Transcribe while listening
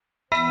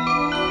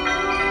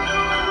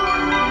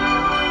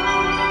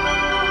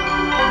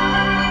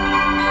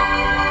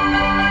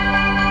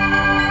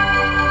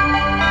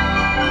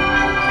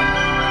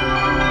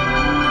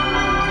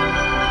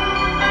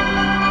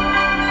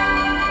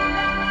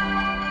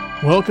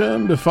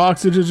Welcome to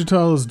Foxy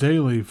Digitalis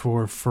Daily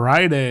for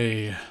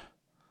Friday,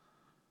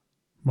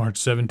 March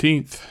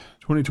 17th,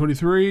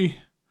 2023.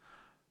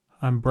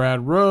 I'm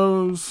Brad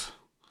Rose.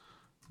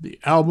 The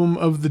album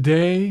of the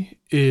day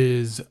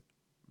is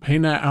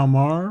Pena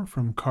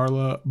from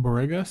Carla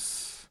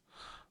Boregas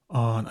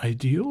on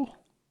Ideal.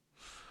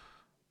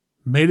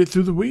 Made it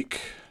through the week.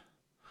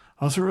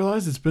 I also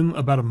realized it's been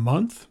about a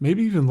month,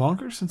 maybe even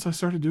longer, since I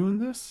started doing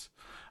this.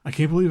 I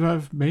can't believe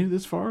I've made it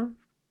this far.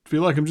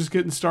 Feel like I'm just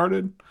getting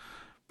started.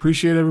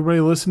 Appreciate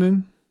everybody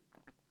listening.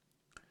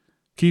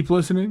 Keep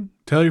listening.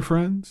 Tell your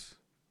friends.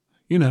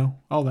 You know,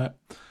 all that.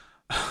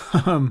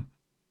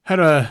 Had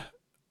a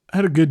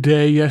good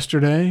day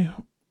yesterday.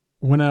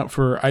 Went out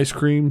for ice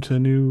cream to a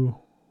new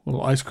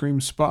little ice cream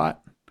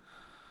spot.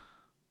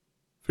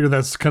 Figured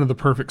that's kind of the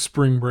perfect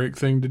spring break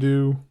thing to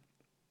do.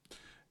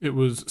 It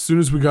was, as soon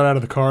as we got out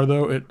of the car,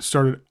 though, it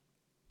started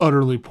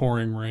utterly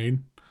pouring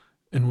rain.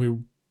 And we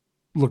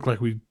looked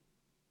like in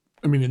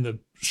the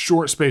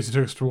short space it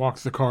took us to walk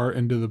the car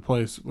into the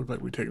place, it looked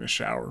like we'd taken a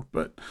shower.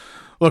 But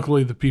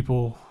luckily the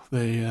people,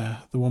 the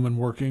woman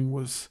working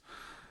was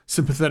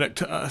sympathetic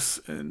to us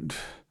and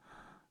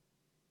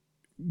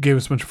gave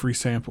us a bunch of free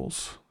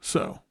samples.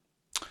 So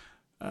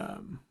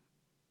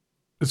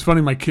it's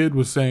funny, my kid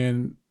was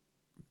saying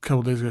a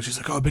couple days ago, she's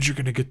like, oh, I bet you're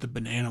going to get the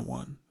banana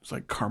one. It's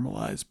like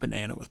caramelized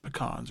banana with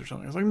pecans or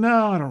something. I was like,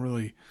 no, I don't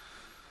really.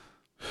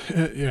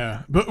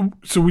 Yeah. But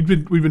so we've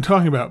been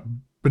talking about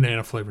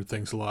banana flavored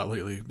things a lot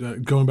lately.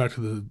 Going back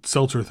to the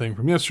seltzer thing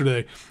from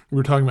yesterday, we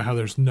were talking about how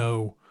there's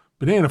no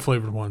banana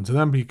flavored ones, and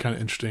that'd be kind of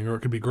interesting, or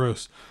it could be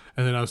gross.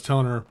 And then I was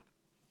telling her,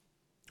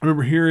 I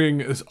remember hearing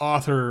this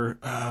author,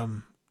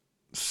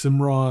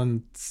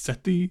 Simran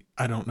Sethi.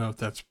 I don't know if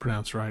that's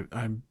pronounced right.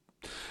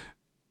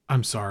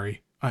 I'm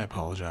sorry. I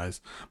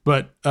apologize.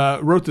 But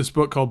wrote this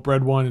book called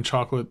Bread, Wine, and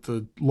Chocolate: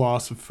 The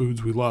Loss of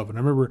Foods We Love. And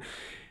I remember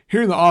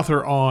hearing the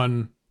author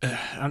on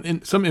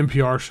some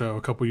NPR show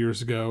a couple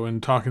years ago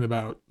and talking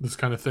about this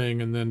kind of thing,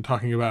 and then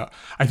talking about,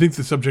 I think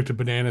the subject of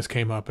bananas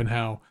came up and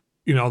how,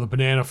 the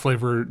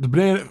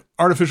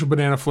artificial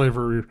banana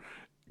flavor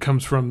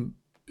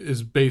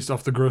is based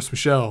off the Gros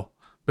Michel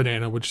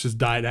banana, which has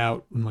died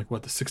out in the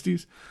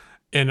 60s.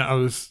 And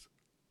it's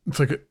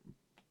like a,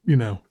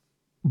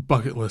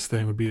 bucket list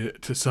thing would be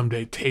to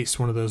someday taste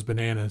one of those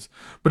bananas.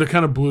 But it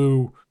kind of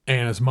blew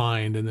Anna's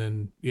mind, and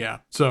then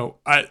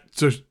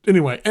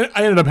anyway,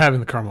 I ended up having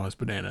the caramelized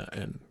banana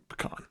and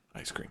pecan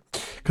ice cream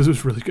because it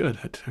was really good.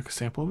 I took a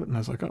sample of it and I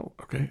was like, oh,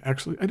 okay,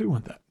 actually I do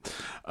want that.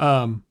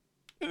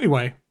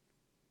 Anyway,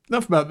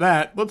 enough about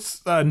that.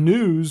 Let's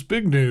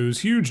big news,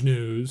 huge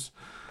news.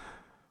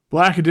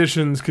 Black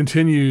Editions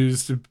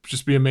continues to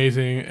just be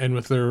amazing, and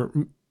with their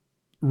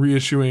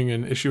reissuing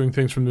and issuing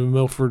things from the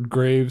Milford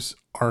Graves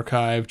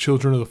archive,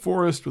 Children of the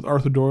Forest with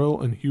Arthur Doyle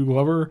and Hugh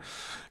Glover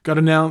got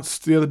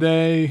announced the other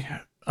day.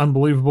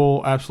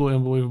 Unbelievable, absolutely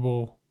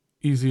unbelievable.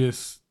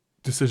 Easiest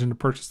decision to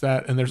purchase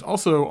that. And there's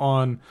also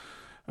on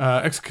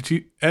Ex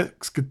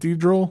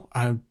Cathedral.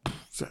 I'm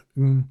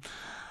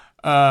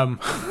not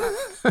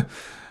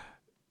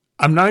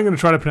even going to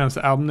try to pronounce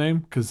the album name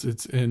because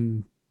it's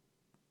in,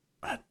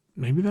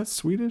 maybe that's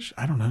Swedish.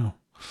 I don't know.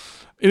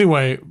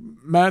 Anyway,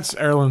 Mats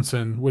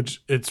Erlandsson,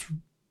 which it's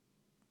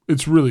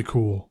really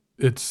cool.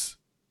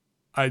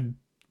 I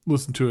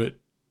listened to it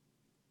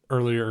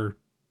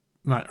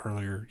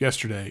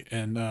yesterday,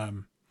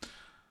 and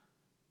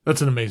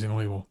that's an amazing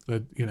label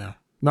that,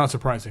 not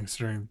surprising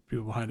considering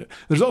people behind it.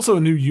 There's also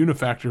a new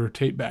Unifactor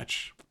tape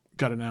batch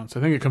got announced. I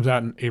think it comes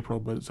out in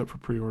April, but it's up for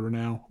pre-order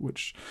now,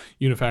 which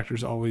Unifactor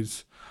is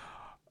always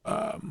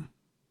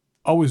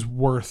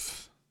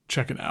worth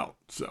checking out.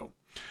 So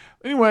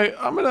anyway,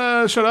 I'm going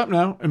to shut up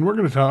now, and we're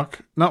going to talk,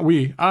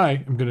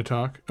 I am going to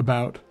talk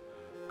about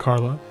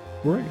Carla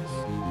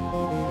Boregas.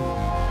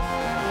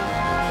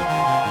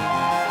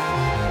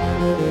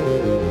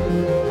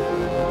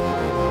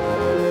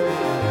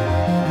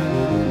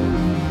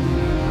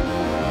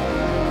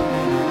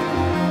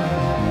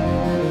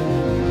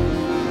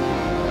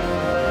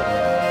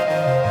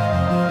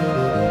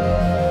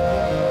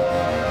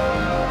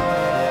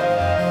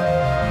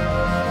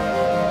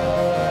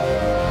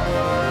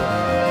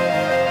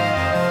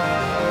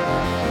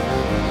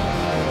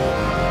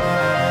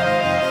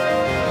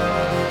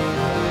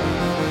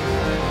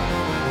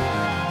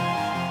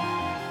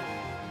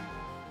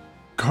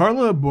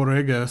 Carla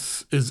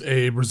Boregas is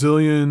a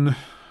Brazilian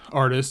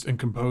artist and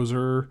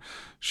composer.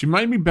 She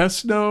might be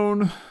best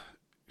known.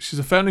 She's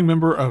a founding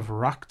member of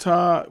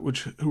Rakta,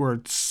 who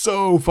are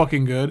so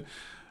fucking good.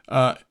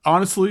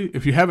 Honestly,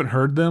 if you haven't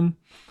heard them,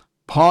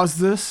 pause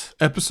this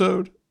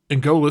episode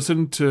and go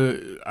listen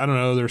to, I don't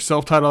know, their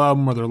self-titled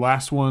album or their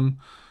last one,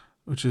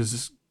 which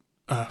is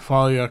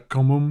Falia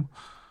Comum.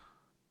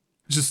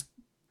 It's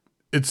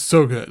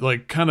so good.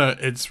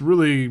 It's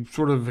really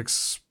sort of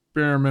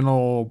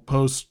experimental,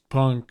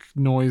 post-punk,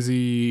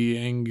 noisy,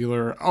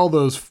 angular, all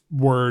those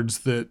words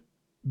that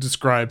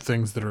describe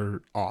things that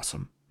are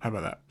awesome. How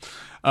about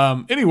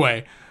that?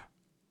 Anyway,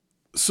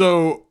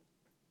 so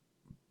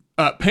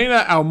Pena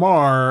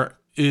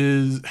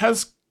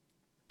has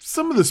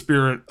some of the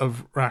spirit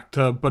of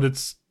Rakta, but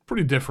it's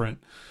pretty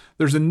different.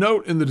 There's a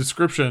note in the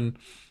description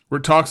where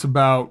it talks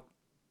about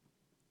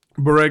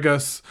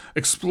Boregas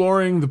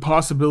exploring the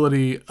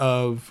possibility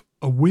of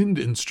a wind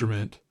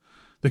instrument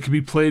that could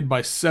be played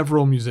by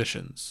several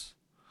musicians,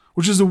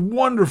 which is a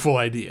wonderful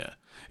idea.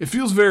 It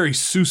feels very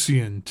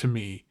Seussian to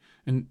me,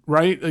 and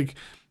right, like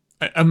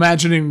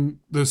imagining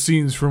the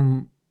scenes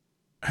from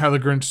How the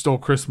Grinch Stole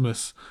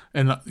Christmas,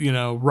 and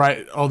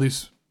right, all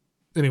these.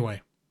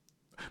 Anyway,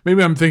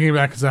 maybe I'm thinking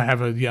back because I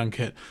have a young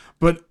kid,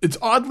 but it's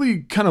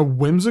oddly kind of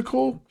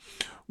whimsical.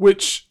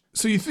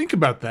 So you think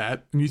about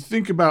that, and you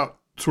think about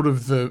sort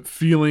of the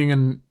feeling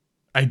and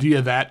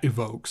idea that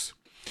evokes.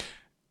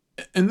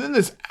 And then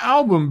this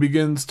album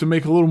begins to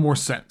make a little more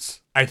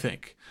sense, I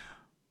think.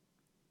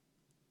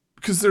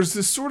 Because there's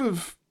this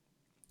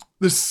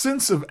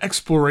sense of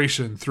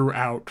exploration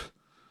throughout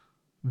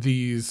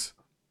these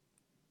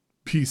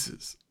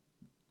pieces.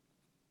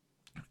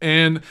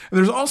 And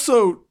there's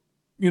also,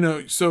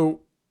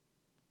 so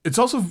it's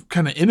also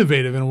kind of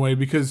innovative in a way,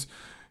 because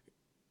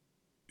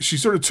she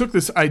sort of took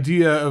this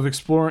idea of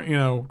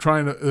exploring,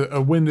 trying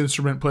a wind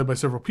instrument played by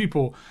several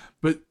people,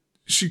 but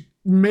she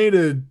made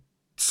a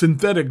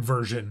synthetic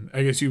version,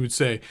 I guess you would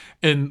say,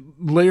 and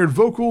layered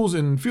vocals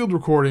and field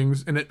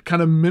recordings, and it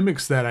kind of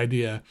mimics that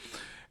idea.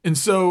 And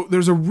so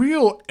there's a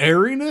real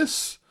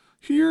airiness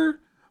here,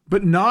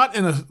 but not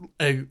in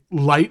a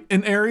light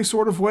and airy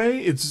sort of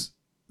way.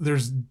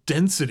 There's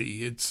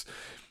density. It's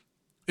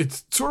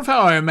sort of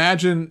how I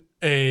imagine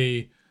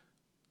a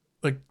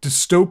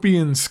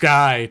dystopian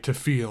sky to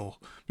feel,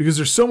 because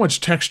there's so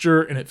much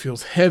texture and it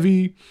feels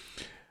heavy,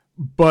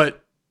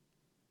 but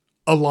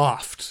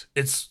aloft.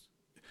 It's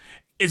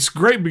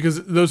great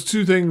because those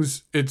two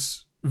things,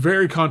 it's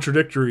very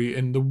contradictory,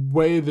 and the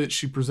way that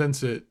she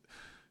presents it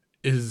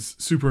is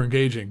super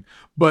engaging.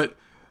 But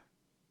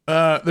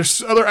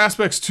there's other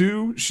aspects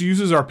too. She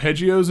uses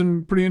arpeggios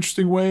in pretty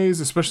interesting ways,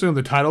 especially on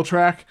the title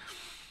track.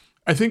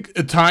 I think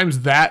at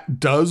times that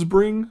does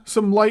bring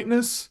some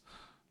lightness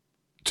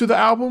to the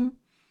album,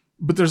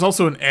 but there's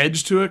also an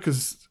edge to it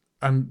because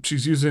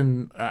she's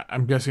using,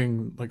 I'm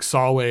guessing, like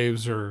saw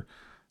waves or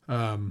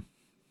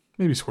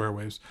maybe square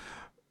waves,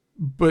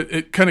 but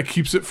it kind of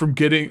keeps it from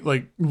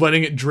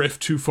letting it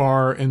drift too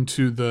far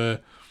into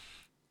the,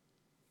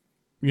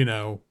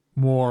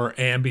 more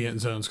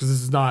ambient zones, because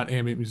this is not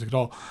ambient music at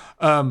all.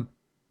 But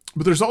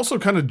there's also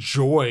kind of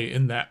joy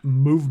in that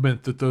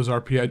movement that those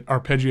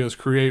arpeggios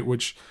create,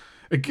 which,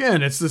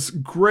 again, it's this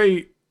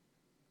great,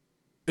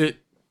 it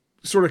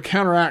sort of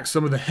counteracts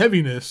some of the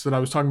heaviness that I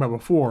was talking about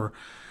before.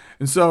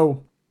 And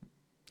so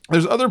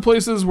there's other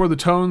places where the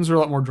tones are a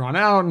lot more drawn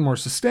out and more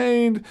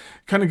sustained,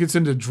 kind of gets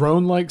into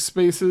drone-like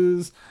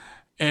spaces.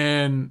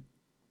 And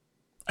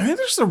I think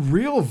there's a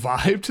real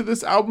vibe to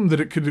this album that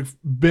it could have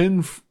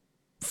been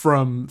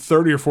from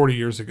 30 or 40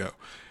 years ago.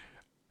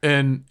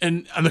 And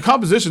the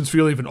compositions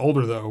feel even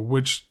older, though,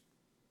 which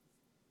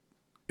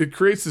it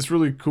creates this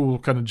really cool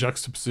kind of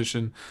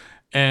juxtaposition.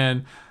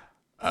 And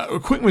a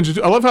quick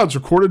mention, I love how it's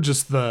recorded,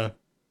 just the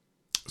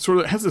sort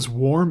of, it has this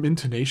warm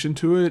intonation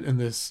to it, and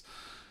this,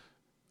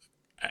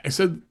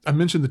 I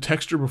mentioned the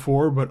texture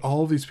before, but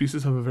all of these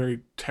pieces have a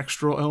very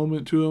textural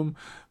element to them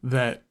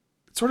that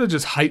sort of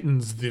just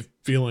heightens the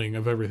feeling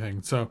of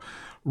everything. So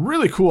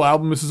really cool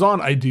album. This is on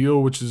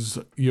Ideal, which is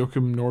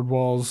Joachim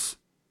Nordwall's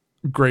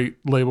great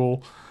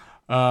label.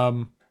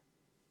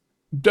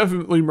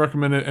 Definitely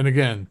recommend it. And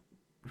again,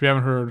 if you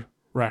haven't heard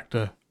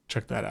Rakta,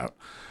 check that out.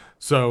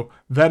 So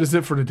that is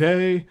it for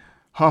today.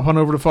 Hop on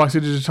over to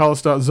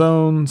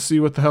foxydigitalis.zone, see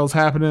what the hell's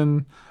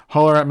happening.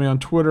 Holler at me on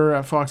Twitter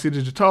at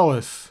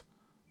foxydigitalis,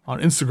 on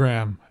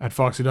Instagram at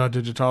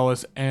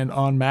foxy.digitalis, and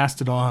on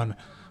Mastodon,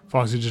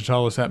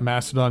 foxydigitalis at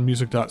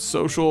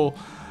mastodonmusic.social.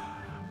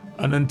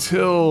 And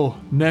until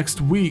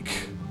next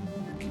week,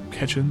 keep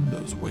catching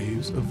those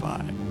waves of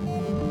vibe.